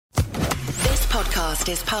podcast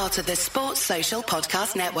is part of the Sports Social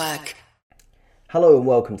Podcast Network. Hello and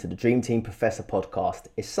welcome to the Dream Team Professor podcast.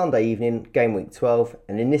 It's Sunday evening, game week 12,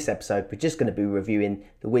 and in this episode we're just going to be reviewing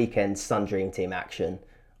the weekend's Sun Dream Team action.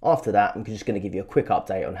 After that, I'm just going to give you a quick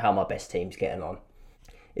update on how my best team's getting on.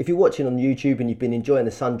 If you're watching on YouTube and you've been enjoying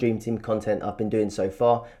the Sun Dream Team content I've been doing so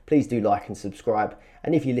far, please do like and subscribe.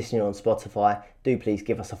 And if you're listening on Spotify, do please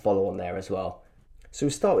give us a follow on there as well. So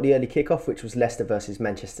we'll start with the early kickoff, which was Leicester versus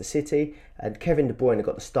Manchester City. And Kevin De Bruyne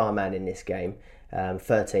got the star man in this game,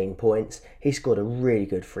 13 points. He scored a really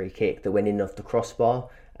good free kick that went in off the crossbar,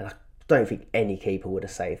 and I don't think any keeper would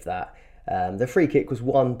have saved that. The free kick was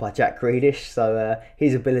won by Jack Grealish, so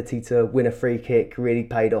his ability to win a free kick really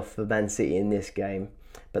paid off for Man City in this game.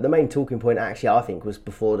 But the main talking point actually I think was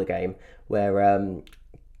before the game, where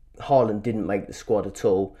Haaland didn't make the squad at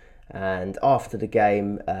all. And after the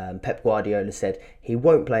game, Pep Guardiola said he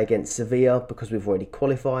won't play against Sevilla because we've already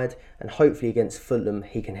qualified, and hopefully against Fulham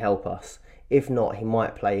he can help us. If not, he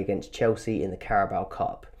might play against Chelsea in the Carabao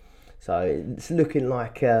Cup. So it's looking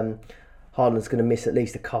like Haaland's going to miss at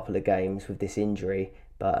least a couple of games with this injury,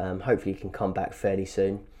 but hopefully he can come back fairly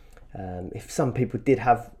soon. If some people did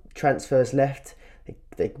have transfers left,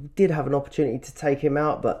 they did have an opportunity to take him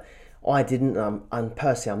out, but I didn't. And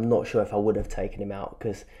personally, I'm not sure if I would have taken him out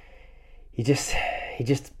because he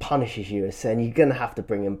just punishes you, and you're going to have to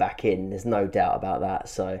bring him back in. There's no doubt about that.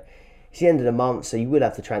 So it's the end of the month, so you will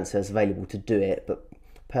have the transfers available to do it. But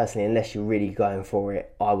personally, unless you're really going for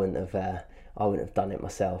it, I wouldn't have done it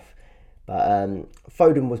myself. But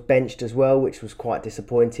Foden was benched as well, which was quite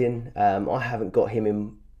disappointing. I haven't got him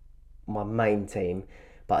in my main team,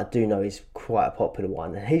 but I do know he's quite a popular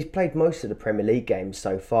one. And he's played most of the Premier League games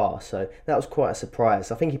so far, so that was quite a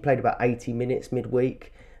surprise. I think he played about 80 minutes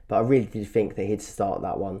midweek, but I really did think that he'd start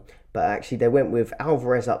that one. But actually they went with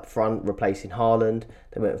Alvarez up front, replacing Haaland.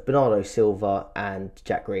 They went with Bernardo Silva and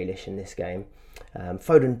Jack Grealish in this game.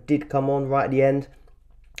 Foden did come on right at the end,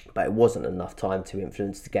 but it wasn't enough time to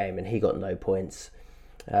influence the game, and he got no points.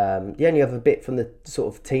 The only other bit from the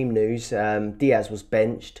sort of team news, Diaz was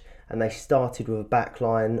benched, and they started with a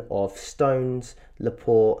backline of Stones,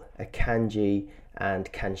 Laporte, Akanji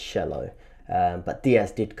and Cancelo. But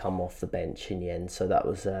Diaz did come off the bench in the end, so that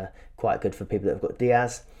was quite good for people that have got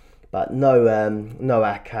Diaz. But no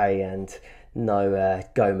Ake and no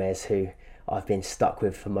Gomez, who I've been stuck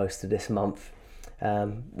with for most of this month.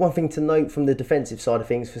 One thing to note from the defensive side of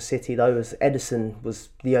things for City though was Ederson was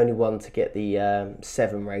the only one to get the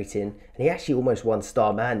 7 rating, and he actually almost won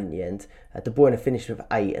star man in the end. De Bruyne finished with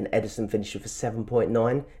 8 and Ederson finished with a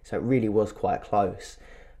 7.9, so it really was quite close.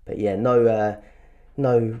 But yeah,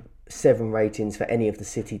 no 7 ratings for any of the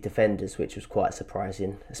City defenders, which was quite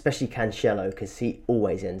surprising, especially Cancelo, because he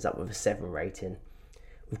always ends up with a 7 rating.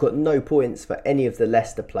 We've got no points for any of the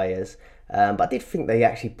Leicester players, but I did think they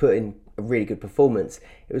actually put in a really good performance.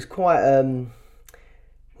 It was quite, it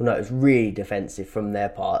was really defensive from their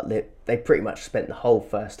part. They pretty much spent the whole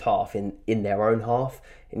first half in their own half,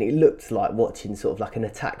 and it looked like watching sort of like an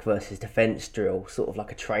attack versus defence drill, sort of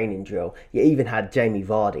like a training drill. You even had Jamie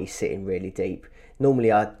Vardy sitting really deep.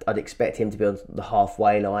 Normally I'd expect him to be on the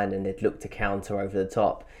halfway line and they'd look to counter over the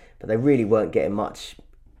top, but they really weren't getting much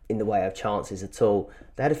in the way of chances at all.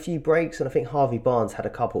 They had a few breaks, and I think Harvey Barnes had a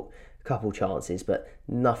couple chances, but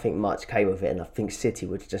nothing much came of it, and I think City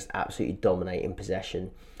would just absolutely dominate in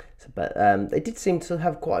possession. But they did seem to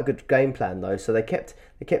have quite a good game plan though, so they kept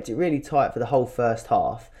it really tight for the whole first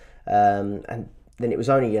half, and then it was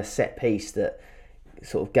only a set piece that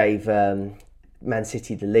sort of gave Man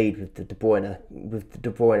City the lead with the De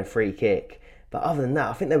Bruyne free kick. But other than that,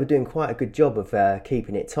 I think they were doing quite a good job of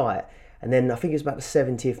keeping it tight. And then I think it was about the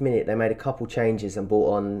 70th minute, they made a couple changes and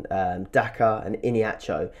brought on Daka and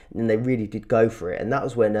Iheanacho, and then they really did go for it. And that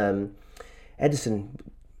was when Ederson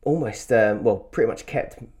almost, pretty much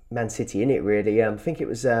kept Man City in it really. I think it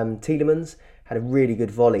was Tielemans had a really good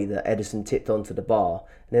volley that Ederson tipped onto the bar,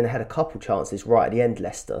 and then they had a couple chances right at the end,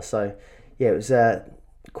 Leicester. So yeah, it was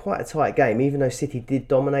quite a tight game. Even though City did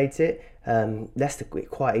dominate it, Leicester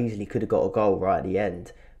quite easily could have got a goal right at the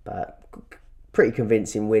end. But pretty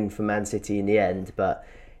convincing win for Man City in the end. But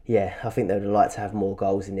yeah, I think they would have liked to have more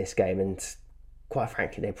goals in this game, and quite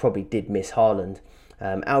frankly they probably did miss Haaland.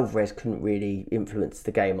 Alvarez couldn't really influence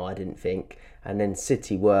the game, I didn't think, and then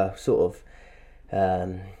City were sort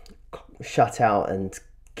of shut out and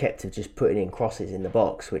kept of just putting in crosses in the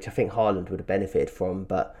box, which I think Haaland would have benefited from.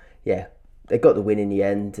 But yeah, they got the win in the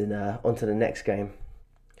end, and on to the next game.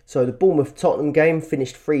 So the Bournemouth-Tottenham game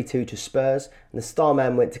finished 3-2 to Spurs, and the star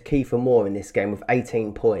man went to Kiefer Moore in this game with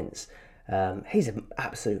 18 points. He's an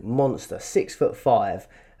absolute monster, 6'5",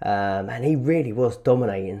 And he really was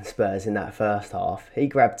dominating Spurs in that first half. He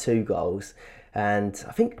grabbed 2 goals, and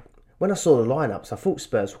I think when I saw the lineups, I thought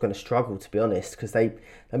Spurs were going to struggle, to be honest, because they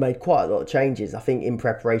made quite a lot of changes, I think, in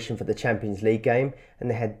preparation for the Champions League game, and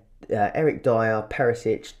they had Eric Dyer,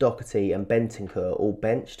 Perisic, Doherty and Bentancur all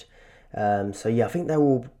benched. So yeah, I think they were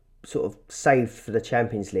all sort of saved for the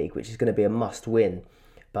Champions League, which is going to be a must win,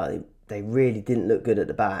 but they really didn't look good at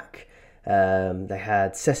the back. They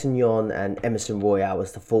had Sessegnon and Emerson Royale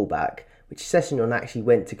as the fullback, which Sessegnon actually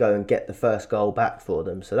went to go and get the first goal back for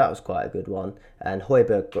them, so that was quite a good one, and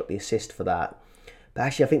Højbjerg got the assist for that. But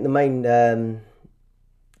actually I think the main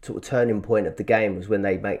sort of turning point of the game was when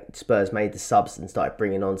Spurs made the subs and started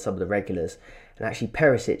bringing on some of the regulars, and actually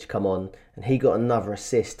Perisic come on and he got another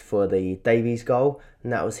assist for the Davies goal,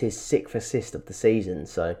 and that was his 6th assist of the season,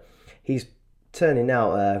 so he's turning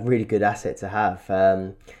out a really good asset to have.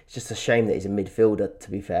 It's just a shame that he's a midfielder, to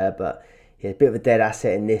be fair, but yeah, a bit of a dead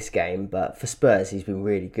asset in this game, but for Spurs he's been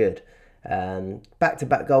really good.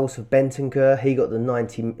 Back-to-back goals for Bentancur. He got the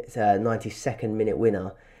 92nd minute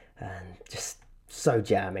winner, and just so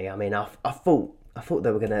jammy. I mean, I thought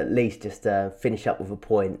they were going to at least just finish up with a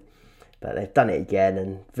point, but they've done it again,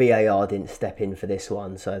 and VAR didn't step in for this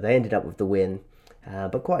one, so they ended up with the win.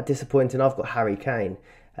 But quite disappointing. I've got Harry Kane,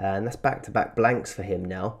 and that's back-to-back blanks for him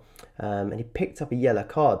now. And he picked up a yellow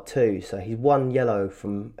card too, so he's 1 yellow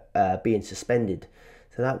from being suspended.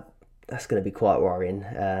 So that's going to be quite worrying.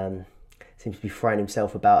 Seems to be throwing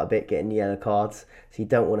himself about a bit, getting the yellow cards. So you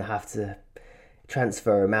don't want to have to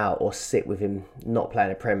transfer him out or sit with him not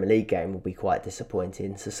playing a Premier League game will be quite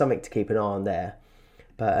disappointing. So something to keep an eye on there.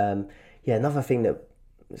 But yeah, another thing that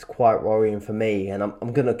was quite worrying for me, and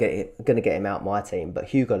I'm gonna get him out my team, but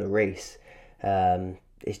Hugo Lloris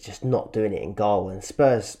is just not doing it in goal. And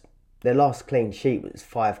Spurs, their last clean sheet was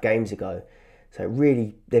 5 games ago. So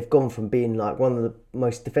really, they've gone from being like one of the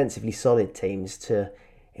most defensively solid teams to,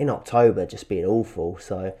 in October, just being awful.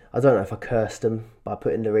 So I don't know if I cursed them by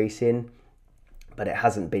putting Lloris in, but it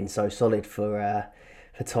hasn't been so solid for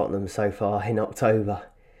Tottenham so far in October.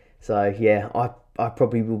 So yeah, I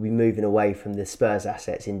probably will be moving away from the Spurs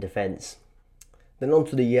assets in defence. Then on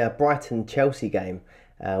to the Brighton-Chelsea game,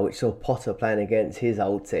 which saw Potter playing against his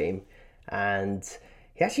old team, and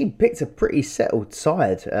he actually picked a pretty settled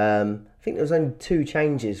side. I think there was only 2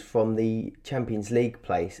 changes from the Champions League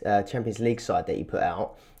side that he put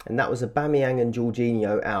out, and that was Aubameyang and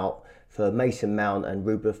Jorginho out for Mason Mount and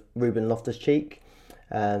Ruben Loftus-Cheek.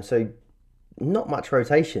 So not much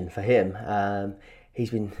rotation for him.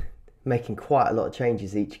 He's been making quite a lot of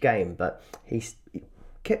changes each game, but he's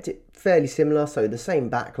kept it fairly similar, so the same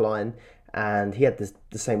back line, and he had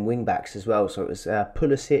the same wing backs as well, so it was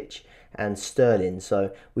Pulisic and Sterling.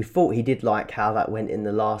 So we thought he did like how that went in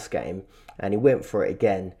the last game, and he went for it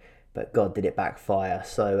again, but God, did it backfire.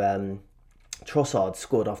 So Trossard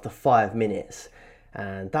scored after 5 minutes,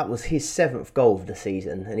 and that was his 7th goal of the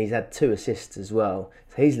season, and he's had 2 assists as well,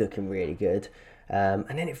 so he's looking really good.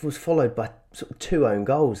 And then it was followed by sort of 2 own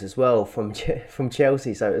goals as well from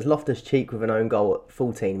Chelsea. So it was Loftus-Cheek with an own goal at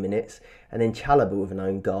 14 minutes, and then Chalobah with an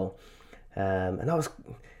own goal. And I was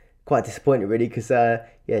quite disappointed really, because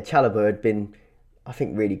Chalobah had been, I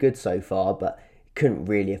think, really good so far, but couldn't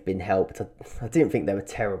really have been helped. I didn't think they were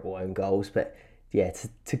terrible own goals, but yeah,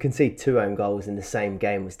 to concede 2 own goals in the same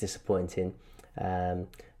game was disappointing. But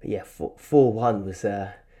yeah, 4-1 was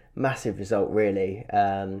a massive result really.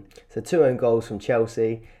 So 2 own goals from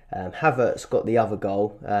Chelsea. Havertz got the other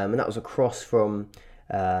goal, and that was a cross from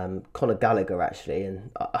Conor Gallagher actually,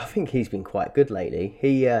 and I think he's been quite good lately.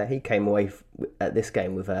 He came away at this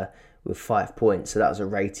game with 5 points, so that was a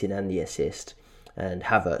rating and the assist. And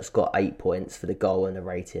Havertz got 8 points for the goal and a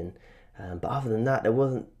rating. But other than that, there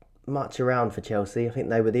wasn't much around for Chelsea. I think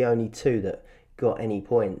they were the only 2 that got any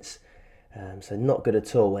points. So not good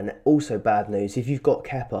at all. And also bad news, if you've got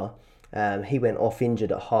Kepa, he went off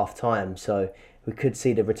injured at half time, so we could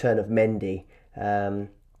see the return of Mendy.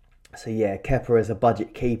 So yeah, Kepa as a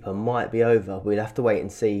budget keeper might be over. We'll have to wait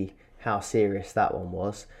and see how serious that one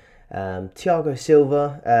was. Thiago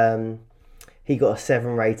Silva, he got a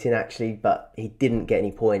 7 rating actually, but he didn't get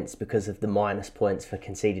any points because of the minus points for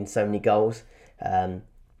conceding so many goals.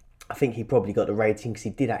 I think he probably got the rating because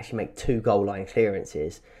he did actually make 2 goal line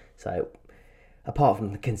clearances. So apart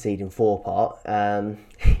from the conceding 4 part,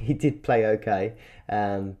 he did play okay.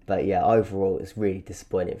 But yeah, overall it's really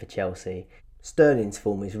disappointing for Chelsea. Sterling's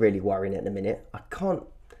form is really worrying at the minute. I can't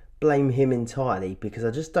blame him entirely because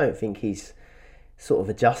I just don't think he's sort of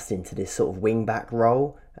adjusting to this sort of wing-back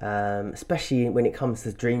role, especially when it comes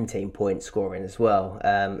to Dream Team point scoring as well.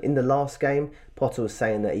 In the last game, Potter was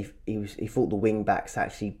saying that he thought the wing-backs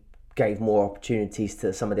actually gave more opportunities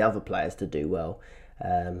to some of the other players to do well,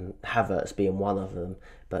 Havertz being one of them.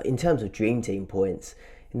 But in terms of Dream Team points,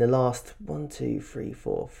 in the last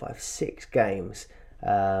 6 games,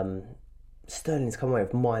 Sterling's come away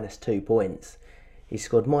with -2 points. He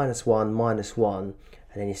scored -1, -1, and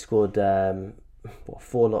then he scored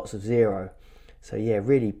 4 lots of 0. So yeah,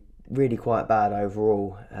 really, really quite bad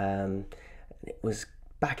overall. It was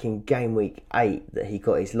back in game week 8 that he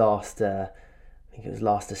got his last, I think it was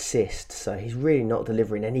last assist. So he's really not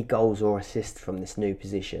delivering any goals or assists from this new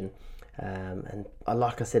position. And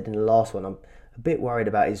like I said in the last one, I'm a bit worried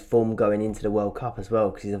about his form going into the World Cup as well,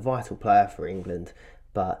 because he's a vital player for England.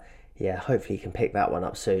 But yeah, hopefully he can pick that one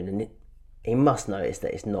up soon. And he must notice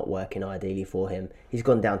that it's not working ideally for him. He's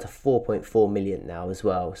gone down to 4.4 million now as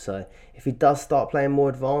well. So if he does start playing more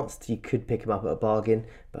advanced, you could pick him up at a bargain.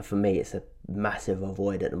 But for me, it's a massive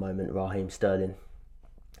avoid at the moment, Raheem Sterling.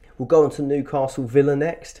 We'll go on to Newcastle Villa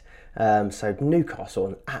next. So Newcastle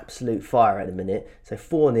on absolute fire at the minute. So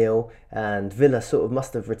 4-0, and Villa sort of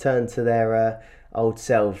must have returned to their old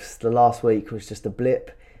selves. The last week was just a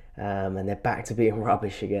blip, and they're back to being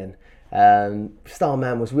rubbish again. Star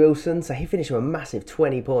man was Wilson, so he finished with a massive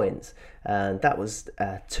 20 points, and that was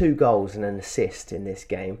 2 goals and an assist in this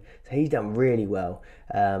game. So he's done really well.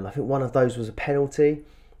 I think one of those was a penalty,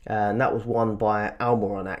 and that was won by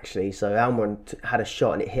Almiron actually. So Almiron had a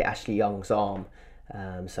shot and it hit Ashley Young's arm.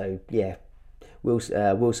 So yeah,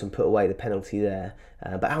 Wilson put away the penalty there.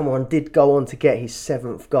 But Almiron did go on to get his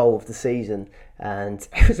 7th goal of the season, and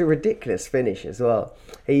it was a ridiculous finish as well.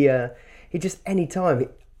 He just, any time,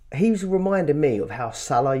 he was reminding me of how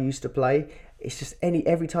Salah used to play. It's just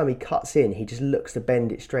every time he cuts in, he just looks to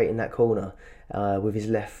bend it straight in that corner with his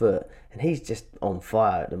left foot, and he's just on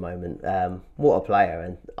fire at the moment. What a player,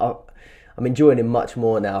 and I'm enjoying him much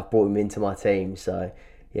more now. I've brought him into my team, so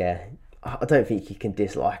yeah, I don't think you can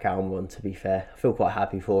dislike Almiron, to be fair. I feel quite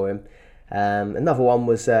happy for him. Another one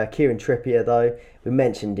was Kieran Trippier, though. We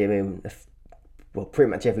mentioned him in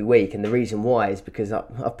pretty much every week, and the reason why is because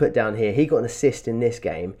I've put down here, he got an assist in this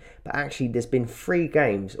game, but actually there's been 3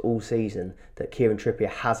 games all season that Kieran Trippier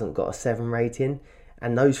hasn't got a 7 rating,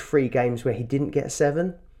 and those 3 games where he didn't get a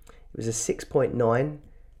 7, it was a 6.9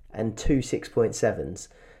 and 2 6.7s.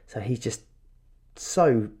 So he's just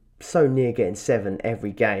so near getting 7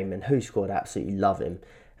 every game, and Who Scored absolutely love him.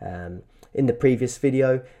 In the previous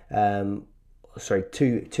video, 2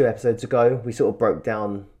 episodes ago, we sort of broke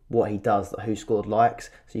down what he does that Who Scored likes,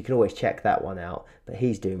 so you can always check that one out. But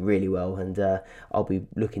he's doing really well, and I'll be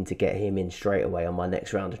looking to get him in straight away on my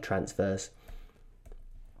next round of transfers.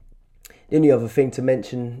 The only other thing to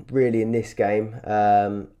mention really in this game,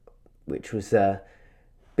 which was a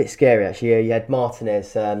bit scary actually, you had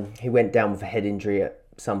Martinez. He went down with a head injury at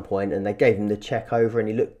some point, and they gave him the check over, and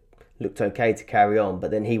he looked okay to carry on,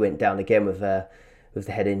 but then he went down again with the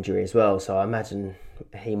head injury as well. So I imagine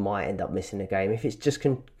he might end up missing a game. If it's just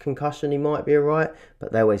concussion, he might be alright,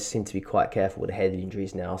 but they always seem to be quite careful with the head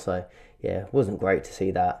injuries now. So yeah, it wasn't great to see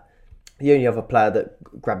that. The only other player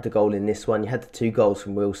that grabbed a goal in this one, you had the 2 goals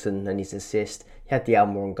from Wilson and his assist. You had the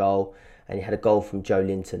Almiron goal, and you had a goal from Joe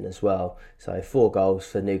Linton as well. So 4 goals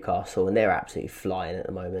for Newcastle, and they're absolutely flying at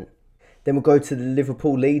the moment. Then we'll go to the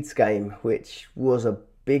Liverpool-Leeds game, which was a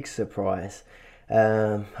big surprise.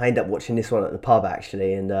 I ended up watching this one at the pub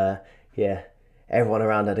actually, and yeah, everyone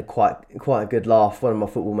around had quite a good laugh. One of my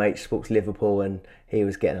football mates supports Liverpool, and he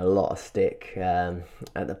was getting a lot of stick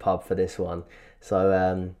at the pub for this one.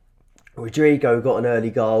 So Rodrigo got an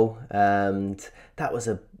early goal, and that was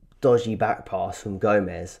a dodgy back pass from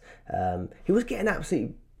Gomez. He was getting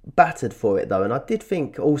absolutely battered for it though, and I did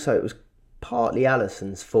think also it was partly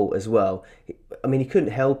Alisson's fault as well. I mean, he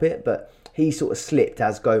couldn't help it, but he sort of slipped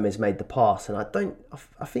as Gomez made the pass, and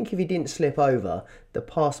I think if he didn't slip over, the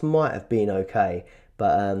pass might have been okay,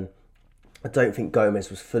 but I don't think Gomez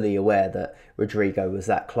was fully aware that Rodrigo was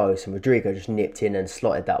that close, and Rodrigo just nipped in and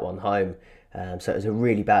slotted that one home. So it was a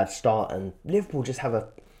really bad start, and Liverpool just have a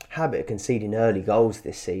habit of conceding early goals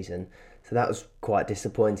this season, so that was quite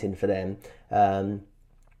disappointing for them.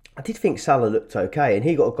 I did think Salah looked okay, and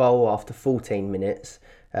he got a goal after 14 minutes,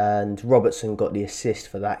 and Robertson got the assist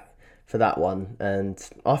for that one, and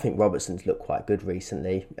I think Robertson's looked quite good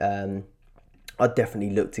recently. I'd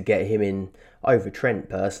definitely look to get him in over Trent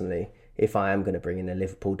personally if I am going to bring in a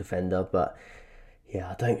Liverpool defender, but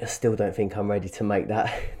yeah, I still don't think I'm ready to make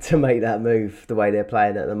that move the way they're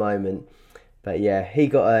playing at the moment. But yeah, he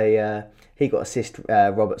got assist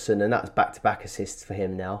Robertson, and that's back-to-back assists for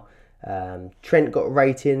him now. Trent got a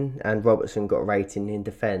rating and Robertson got a rating in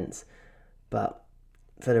defence, but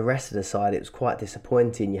for the rest of the side it was quite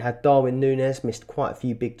disappointing. You had Darwin Núñez missed quite a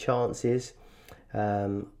few big chances.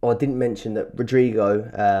 I didn't mention that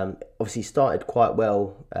Rodrigo obviously started quite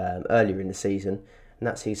well earlier in the season, and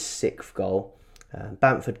that's his 6th goal.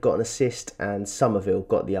 Bamford got an assist and Somerville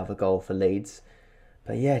got the other goal for Leeds.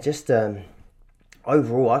 But yeah, just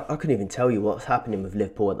overall, I couldn't even tell you what's happening with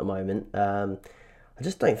Liverpool at the moment. I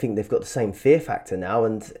just don't think they've got the same fear factor now,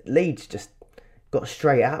 and Leeds just got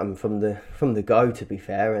straight at them from the go, to be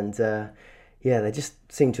fair. And they just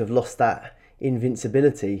seem to have lost that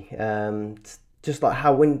invincibility. Just like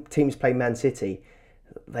how when teams play Man City,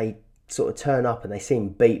 they sort of turn up and they seem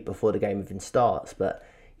beat before the game even starts. But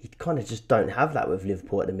you kind of just don't have that with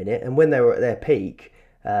Liverpool at the minute. And when they were at their peak,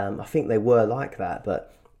 I think they were like that.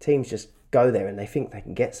 But teams just go there and they think they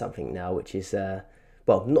can get something now, which is,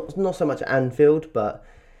 not so much at Anfield, but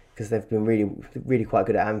because they've been really quite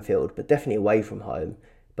good at Anfield, but definitely away from home.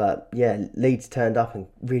 But yeah, Leeds turned up and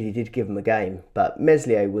really did give them a game. But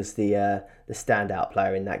Meslier was the standout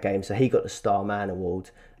player in that game, so he got the Star Man award.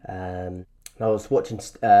 I was watching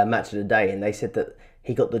Match of the Day, and they said that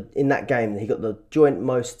in that game he got the joint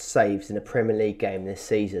most saves in a Premier League game this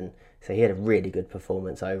season. So he had a really good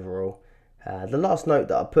performance overall. The last note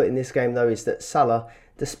that I put in this game though is that Salah,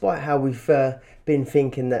 despite how we've been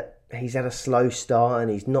thinking that he's had a slow start and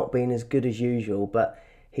he's not been as good as usual, but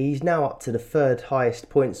he's now up to the 3rd highest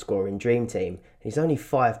point scorer in Dream Team. He's only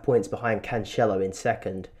 5 points behind Cancelo in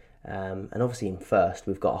 2nd. And obviously in 1st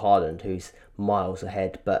we've got Haaland, who's miles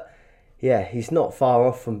ahead. But yeah, he's not far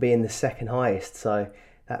off from being the 2nd highest. So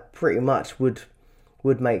that pretty much would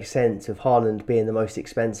make sense of Haaland being the most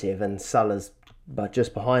expensive and Salah's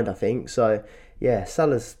just behind, I think. So yeah,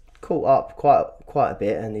 Salah's caught up quite a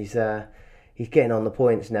bit, and he's getting on the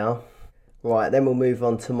points now. Right, then we'll move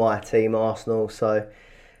on to my team, Arsenal. So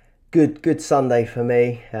good Sunday for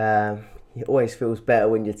me. It always feels better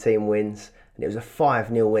when your team wins, and it was a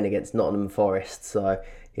 5-0 win against Nottingham Forest. So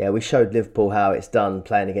yeah, we showed Liverpool how it's done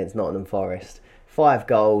playing against Nottingham Forest. 5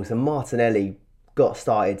 goals, and Martinelli got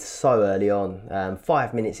started so early on.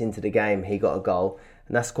 5 minutes into the game, he got a goal,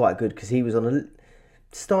 and that's quite good because he was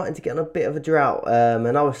starting to get on a bit of a drought.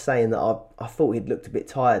 And I was saying that I thought he'd looked a bit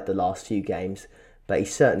tired the last few games, but he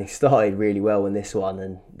certainly started really well in this one,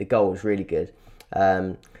 and the goal was really good.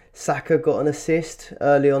 Saka got an assist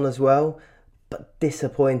early on as well, but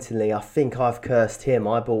disappointingly, I think I've cursed him.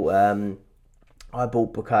 I bought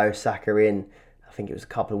Bukayo Saka in, I think it was a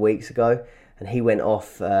couple of weeks ago, and he went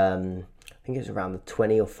off, I think it was around the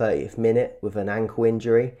 20th or 30th minute with an ankle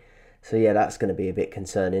injury. So yeah, that's going to be a bit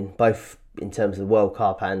concerning, both in terms of the World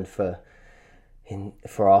Cup and for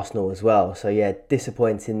Arsenal as well. So yeah,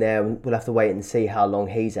 disappointing there. We'll have to wait and see how long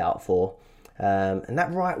he's out for. And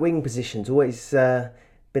that right wing position's always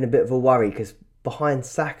been a bit of a worry, because behind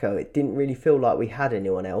Saka, it didn't really feel like we had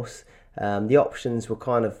anyone else. The options were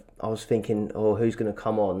kind of, I was thinking, who's going to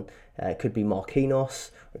come on? It could be Marquinhos,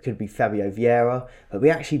 or it could be Fabio Vieira. But we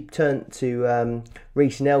actually turned to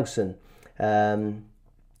Reece Nelson,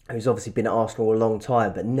 who's obviously been at Arsenal a long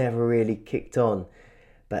time, but never really kicked on.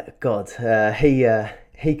 But God,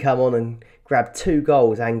 he come on and grabbed 2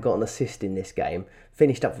 goals and got an assist in this game.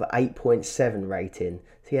 Finished up with 8.7 rating.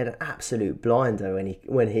 So he had an absolute blinder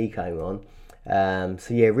when he came on.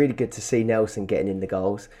 So yeah, really good to see Nelson getting in the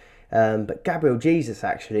goals. But Gabriel Jesus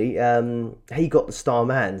actually, he got the star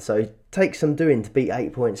man. So it takes some doing to beat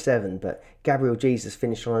 8.7. But Gabriel Jesus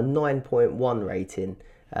finished on a 9.1 rating,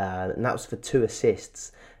 and that was for 2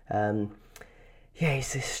 assists.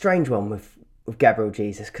 It's a strange one with Gabriel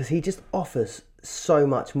Jesus, because he just offers so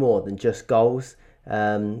much more than just goals.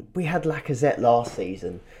 We had Lacazette last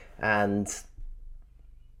season, and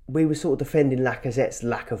we were sort of defending Lacazette's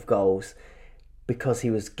lack of goals because he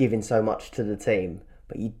was giving so much to the team.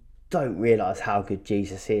 But you don't realise how good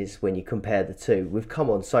Jesus is when you compare the two. We've come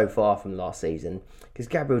on so far from last season, because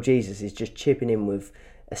Gabriel Jesus is just chipping in with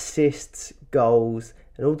assists, goals,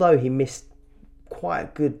 and although he missed quite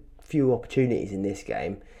a good few opportunities in this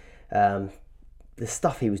game, the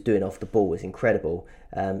stuff he was doing off the ball was incredible.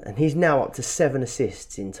 And he's now up to 7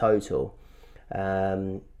 assists in total.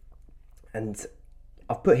 And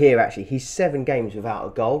I've put here, actually, he's 7 games without a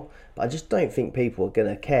goal, but I just don't think people are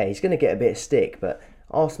going to care. He's going to get a bit of stick, but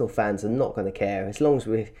Arsenal fans are not going to care. As long as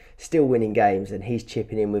we're still winning games and he's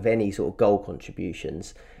chipping in with any sort of goal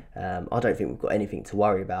contributions, I don't think we've got anything to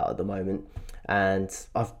worry about at the moment. And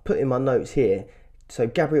I've put in my notes here, so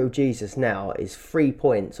Gabriel Jesus now is 3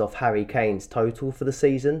 points off Harry Kane's total for the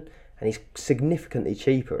season, and he's significantly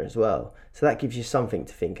cheaper as well. So that gives you something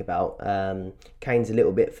to think about. Kane's a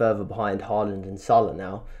little bit further behind Haaland and Salah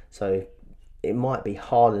now, so it might be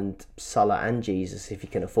Haaland, Salah and Jesus if you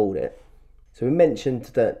can afford it. So we mentioned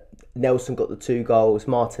that Nelson got the 2 goals,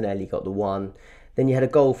 Martinelli got the 1. Then you had a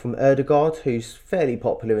goal from Erdegaard, who's fairly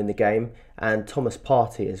popular in the game, and Thomas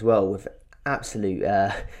Partey as well, with absolute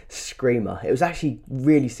screamer. It was actually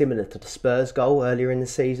really similar to the Spurs goal earlier in the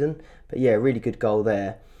season, but yeah, really good goal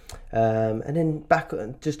there. And then back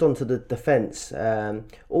just onto the defence,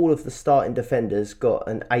 all of the starting defenders got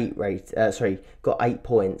an 8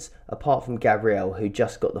 points, apart from Gabriel, who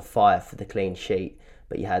just got the 5 for the clean sheet.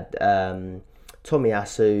 But you had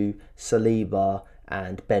Tomiyasu, Saliba,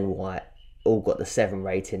 and Ben White all got the 7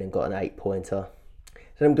 rating and got an 8-pointer.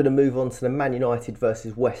 Then I'm going to move on to the Man United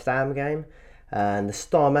versus West Ham game. And the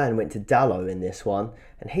star man went to Dalot in this one,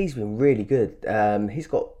 and he's been really good. He's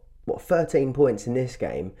got 13 points in this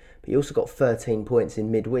game, but he also got 13 points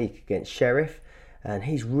in midweek against Sheriff, and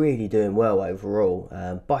he's really doing well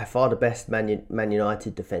overall. By far the best Man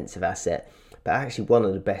United defensive asset, but actually one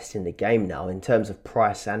of the best in the game now in terms of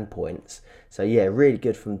price and points. So yeah, really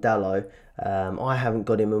good from Dalot. I haven't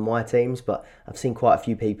got him in my teams, but I've seen quite a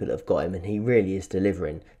few people that have got him, and he really is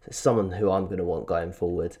delivering. So it's someone who I'm going to want going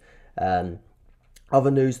forward.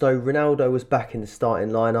 Other news though, Ronaldo was back in the starting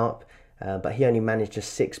lineup, but he only managed a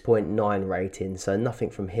 6.9 rating, so nothing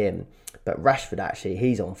from him. But Rashford, actually,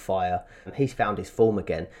 he's on fire. He's found his form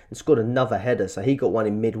again and scored another header. So he got one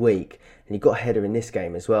in midweek, and he got a header in this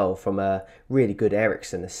game as well from a really good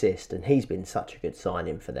Eriksen assist. And he's been such a good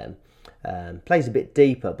signing for them. Plays a bit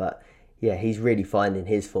deeper, but yeah, he's really finding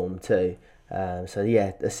his form too. So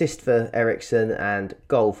yeah, assist for Eriksen and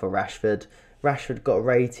goal for Rashford. Rashford got a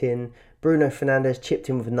rating. Bruno Fernandes chipped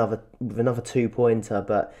in with another 2-pointer,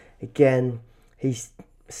 but again, he's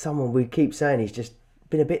someone we keep saying he's just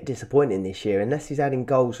been a bit disappointing this year. Unless he's adding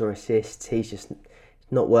goals or assists, he's just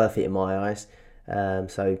not worth it in my eyes.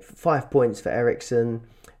 So 5 points for Eriksen,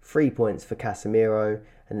 3 points for Casemiro,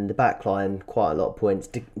 and in the back line, quite a lot of points.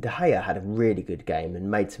 De Gea had a really good game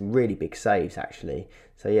and made some really big saves actually.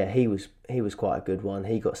 So yeah, he was quite a good one.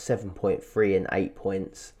 He got 7.3 and 8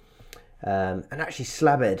 points. And actually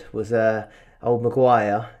Slabhead was old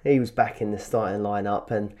Maguire. He was back in the starting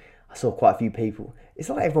lineup, and I saw quite a few people. It's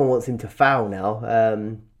like everyone wants him to foul now,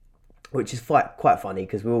 which is quite funny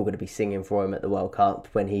because we're all going to be singing for him at the World Cup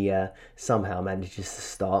when he somehow manages to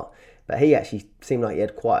start. But he actually seemed like he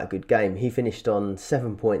had quite a good game. He finished on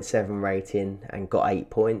 7.7 rating and got 8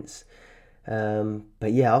 points.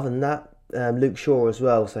 But yeah, other than that, Luke Shaw as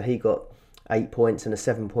well. So he got 8 points and a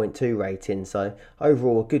 7.2 rating. So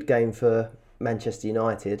overall, a good game for Manchester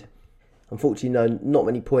United. Unfortunately, not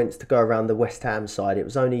many points to go around the West Ham side. It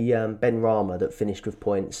was only Ben Rama that finished with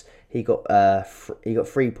points. He got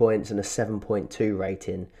 3 points and a 7.2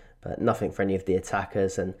 rating, but nothing for any of the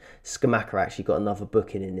attackers. And Skamaka actually got another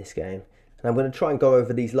booking in this game. And I'm going to try and go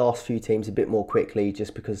over these last few teams a bit more quickly,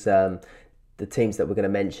 just because the teams that we're going to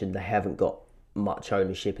mention, they haven't got much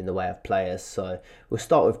ownership in the way of players. So we'll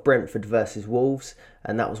start with Brentford versus Wolves,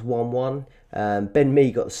 and that was 1-1. Ben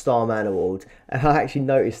Mee got the Star Man Award, and I actually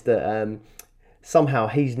noticed that somehow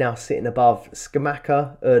he's now sitting above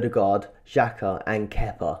Skamaka, Erdegaard, Xhaka and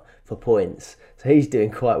Kepa for points. So he's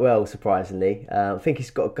doing quite well, surprisingly. I think he's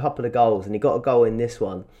got a couple of goals, and he got a goal in this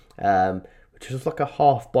one, which was like a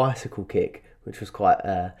half bicycle kick, which was quite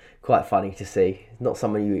funny to see. Not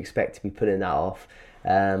someone you expect to be putting that off.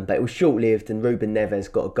 But it was short-lived, and Ruben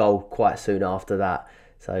Neves got a goal quite soon after that.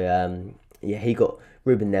 So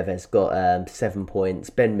Ruben Neves got 7 points,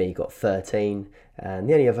 Ben Mee got 13, and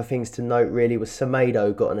the only other things to note really was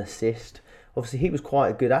Semedo got an assist. Obviously he was quite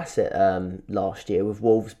a good asset last year, with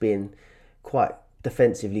Wolves being quite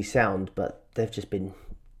defensively sound, but they've just been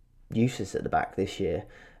useless at the back this year.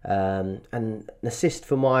 And an assist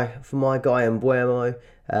for my guy Mbuemo,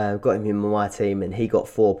 got him in my team, and he got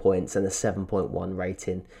 4 points and a 7.1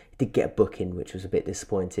 rating. He did get a booking, which was a bit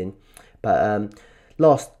disappointing. But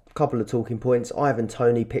last couple of talking points, Ivan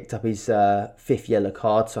Toney picked up his 5th yellow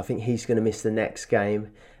card, so I think he's going to miss the next game.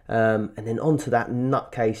 And then on to that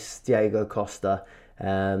nutcase Diego Costa.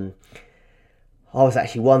 I was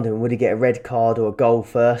actually wondering, would he get a red card or a goal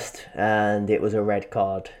first? And it was a red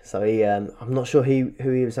card. So I'm not sure who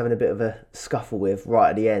he was having a bit of a scuffle with right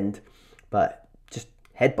at the end, but just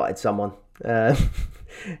headbutted someone.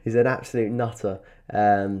 He's an absolute nutter.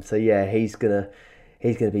 So yeah, he's gonna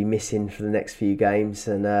be missing for the next few games,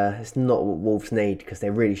 and it's not what Wolves need, because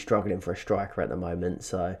they're really struggling for a striker at the moment.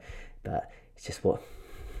 So, but it's just what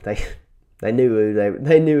they knew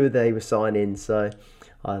who they were signing. So.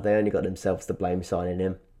 They only got themselves to blame signing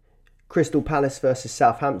him. Crystal Palace versus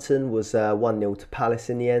Southampton was 1-0 to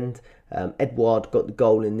Palace in the end. Edouard got the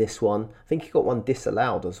goal in this one. I think he got one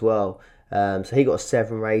disallowed as well. So he got a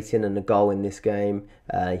 7 rating and a goal in this game.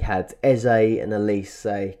 He had Eze and Elise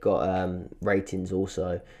got ratings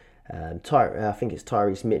also. I think it's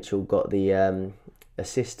Tyrese Mitchell got the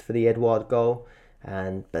assist for the Edouard goal,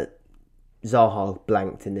 but Zaha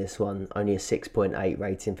blanked in this one, only a 6.8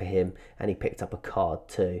 rating for him, and he picked up a card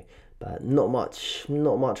too. But not much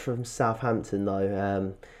from Southampton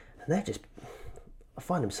though. And I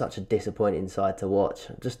find them such a disappointing side to watch.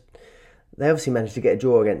 They obviously managed to get a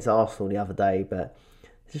draw against Arsenal the other day, but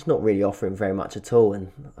they're just not really offering very much at all.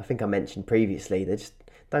 And I think I mentioned previously, they just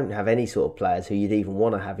don't have any sort of players who you'd even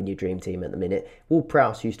want to have in your dream team at the minute.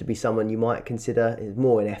 Ward-Prowse used to be someone you might consider is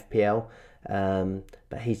more in FPL,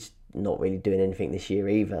 but he's not really doing anything this year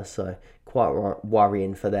either, so quite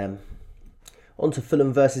worrying for them. On to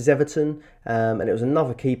Fulham versus Everton, and it was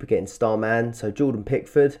another keeper getting star man, so Jordan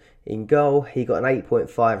Pickford in goal. He got an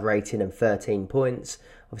 8.5 rating and 13 points.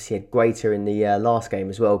 Obviously had greater in the last game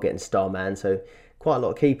as well, getting star man, so quite a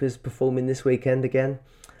lot of keepers performing this weekend again.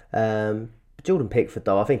 Jordan Pickford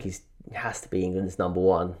though, I think he has to be England's number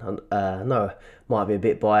one. I know I might be a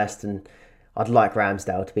bit biased and I'd like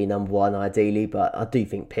Ramsdale to be number one ideally, but I do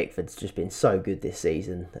think Pickford's just been so good this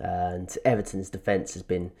season, and Everton's defence has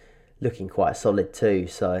been looking quite solid too.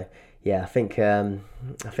 So yeah, I think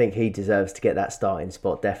he deserves to get that starting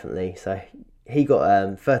spot definitely. So he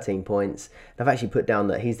got 13 points. I've actually put down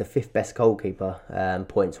that he's the 5th best goalkeeper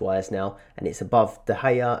points wise now, and it's above De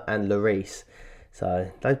Gea and Lloris.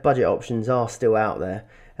 So those budget options are still out there.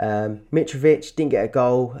 Mitrovic didn't get a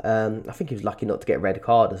goal. I think he was lucky not to get a red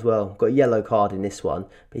card as well. Got a yellow card in this one,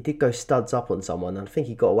 but he did go studs up on someone, and I think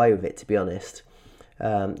he got away with it, to be honest.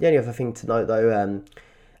 The only other thing to note though,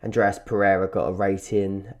 Andreas Pereira got a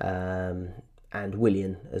rating, and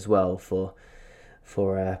Willian as well for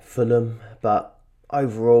Fulham. But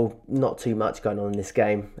overall, not too much going on in this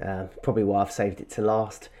game. Probably why I've saved it to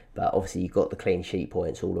last. But obviously, you got the clean sheet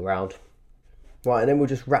points all around. Right, and then we'll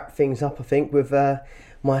just wrap things up, I think, with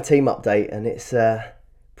my team update, and it's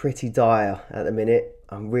pretty dire at the minute.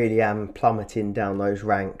 I really am plummeting down those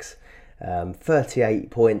ranks. 38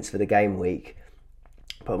 points for the game week,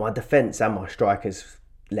 but my defence and my strikers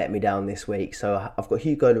let me down this week. So I've got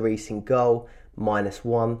Hugo Lloris in goal,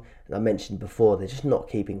 -1, and I mentioned before they're just not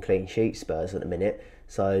keeping clean sheets, Spurs, at the minute.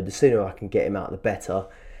 So the sooner I can get him out, the better.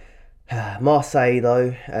 Marseille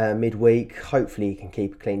though, midweek, hopefully he can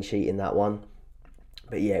keep a clean sheet in that one.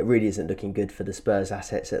 But yeah, it really isn't looking good for the Spurs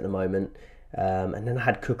assets at the moment. And then I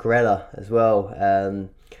had Cucurella as well.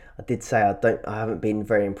 I did say I haven't been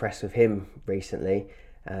very impressed with him recently,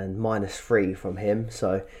 and -3 from him,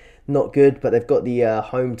 so not good. But they've got the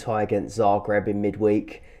home tie against Zagreb in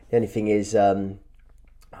midweek. The only thing is, I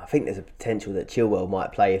think there's a potential that Chilwell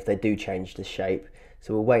might play if they do change the shape.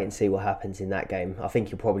 So we'll wait and see what happens in that game. I think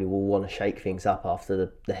he probably will want to shake things up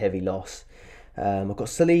after the heavy loss. I've got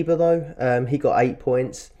Saliba though, he got 8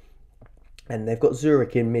 points, and they've got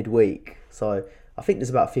Zurich in midweek, so I think there's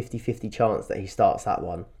about a 50-50 chance that he starts that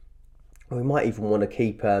one. We might even want to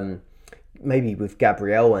keep maybe with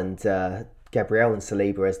Gabriel and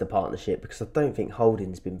Saliba as the partnership, because I don't think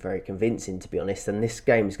Holding's been very convincing, to be honest, and this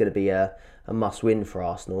game is going to be a must-win for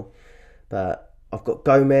Arsenal. But I've got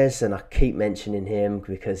Gomez, and I keep mentioning him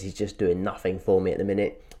because he's just doing nothing for me at the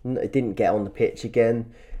minute. It didn't get on the pitch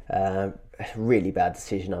again. Really bad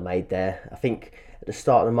decision I made there. I think at the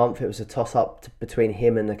start of the month it was a toss-up between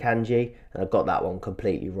him and Akanji, and I got that one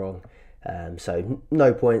completely wrong. So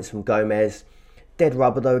no points from Gomez. Dead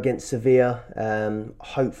rubber though against Sevilla.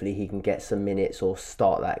 Hopefully he can get some minutes or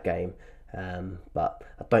start that game. But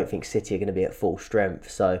I don't think City are going to be at full strength,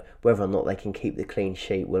 so whether or not they can keep the clean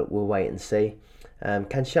sheet, we'll wait and see.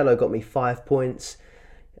 Cancelo got me 5 points.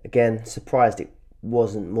 Again, surprised it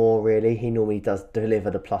wasn't more really. He normally does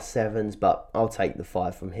deliver the +7s, but I'll take the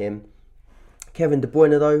 5 from him. Kevin De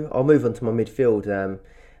Bruyne though, I'll move on to my midfield, and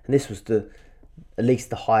this was at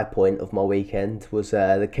least the high point of my weekend, was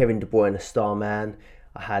the Kevin De Bruyne star man.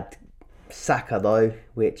 I had Saka though,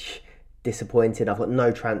 which disappointed. I've got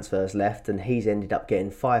no transfers left, and he's ended up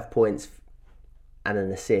getting 5 points and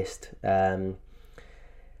an assist.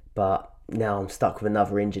 But now I'm stuck with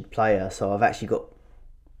another injured player, so I've got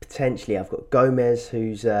Gomez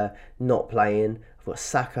who's not playing. I've got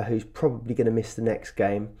Saka who's probably going to miss the next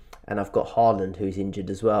game, and I've got Haaland who's injured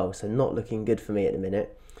as well, so not looking good for me at the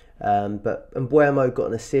minute. But Mbuemo got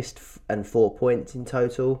an assist and 4 points in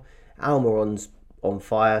total. Almiron's on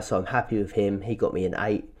fire, so I'm happy with him. He got me an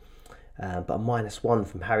 8, but a -1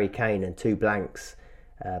 from Harry Kane and 2 blanks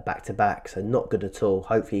back to back, so not good at all.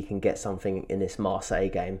 Hopefully he can get something in this Marseille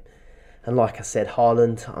game. And like I said,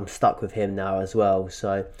 Haaland, I'm stuck with him now as well.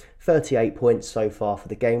 So 38 points so far for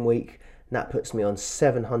the game week. And that puts me on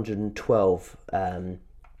 712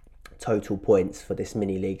 total points for this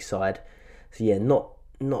mini league side. So yeah, not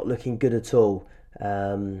looking good at all.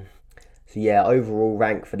 So yeah, overall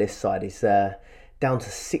rank for this side is down to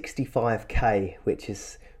 65k, which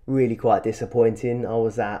is really quite disappointing. I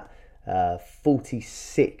was at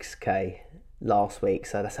 46k last week,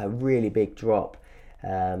 so that's a really big drop.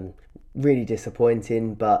 Really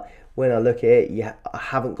disappointing, but when I look at it, I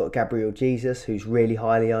haven't got Gabriel Jesus, who's really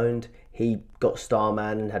highly owned. He got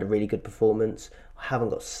Starman and had a really good performance. I haven't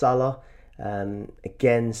got Salah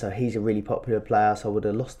again, so he's a really popular player, so I would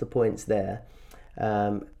have lost the points there.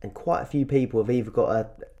 And quite a few people have either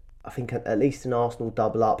got I think at least an Arsenal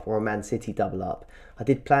double up or a Man City double up. I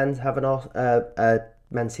did plan to have a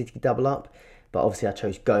Man City double up, but obviously I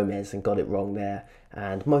chose Gomez and got it wrong there.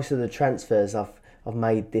 And most of the transfers I've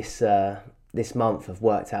made this month have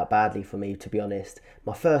worked out badly for me, to be honest.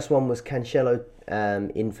 My first one was Cancelo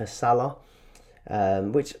in for Salah,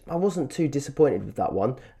 which I wasn't too disappointed with that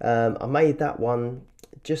one. I made that one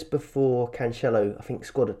just before Cancelo, I think,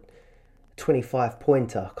 scored a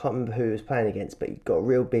 25-pointer. I can't remember who he was playing against, but he got a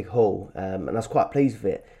real big haul, and I was quite pleased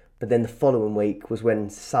with it. But then the following week was when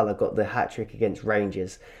Salah got the hat-trick against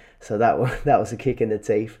Rangers, so that was a kick in the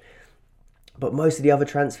teeth. But most of the other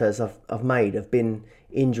transfers I've made have been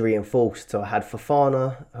injury enforced. So I had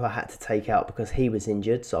Fofana, who I had to take out because he was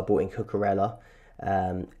injured, so I brought in Cucurella.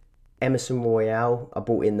 Emerson Royale, I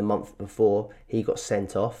brought in the month before, he got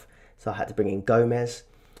sent off, so I had to bring in Gomez.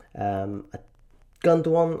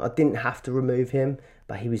 Gundogan, I didn't have to remove him,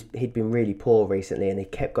 but he'd been really poor recently and he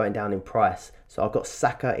kept going down in price. So I got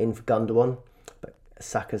Saka in for Gundogan, but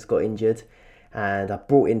Saka's got injured. And I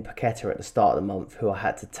brought in Paqueta at the start of the month, who I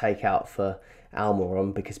had to take out for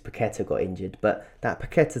Almiron because Paqueta got injured. But that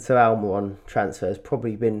Paqueta to Almiron transfer has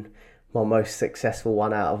probably been my most successful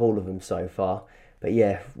one out of all of them so far. But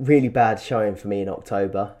yeah, really bad showing for me in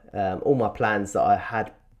October. All my plans that I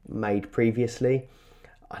had made previously,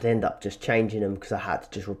 I'd end up just changing them because I had to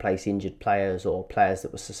just replace injured players or players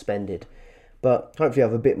that were suspended. But hopefully I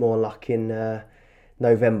have a bit more luck in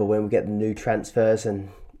November when we get the new transfers,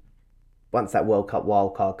 and once that World Cup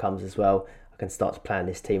wildcard comes as well, I can start to plan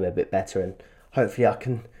this team a bit better, and hopefully I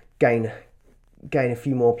can gain a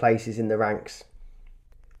few more places in the ranks.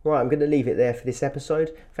 Right, I'm going to leave it there for this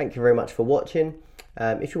episode. Thank you very much for watching.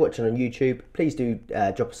 If you're watching on YouTube, please do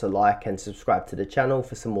drop us a like and subscribe to the channel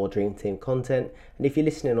for some more Dream Team content. And if you're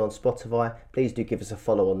listening on Spotify, please do give us a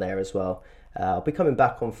follow on there as well. I'll be coming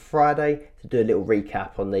back on Friday to do a little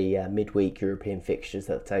recap on the midweek European fixtures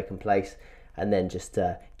that have taken place, and then just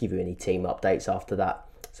give you any team updates after that.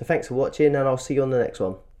 So thanks for watching, and I'll see you on the next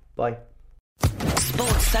one. Bye.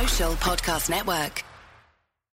 Sports Social Podcast Network.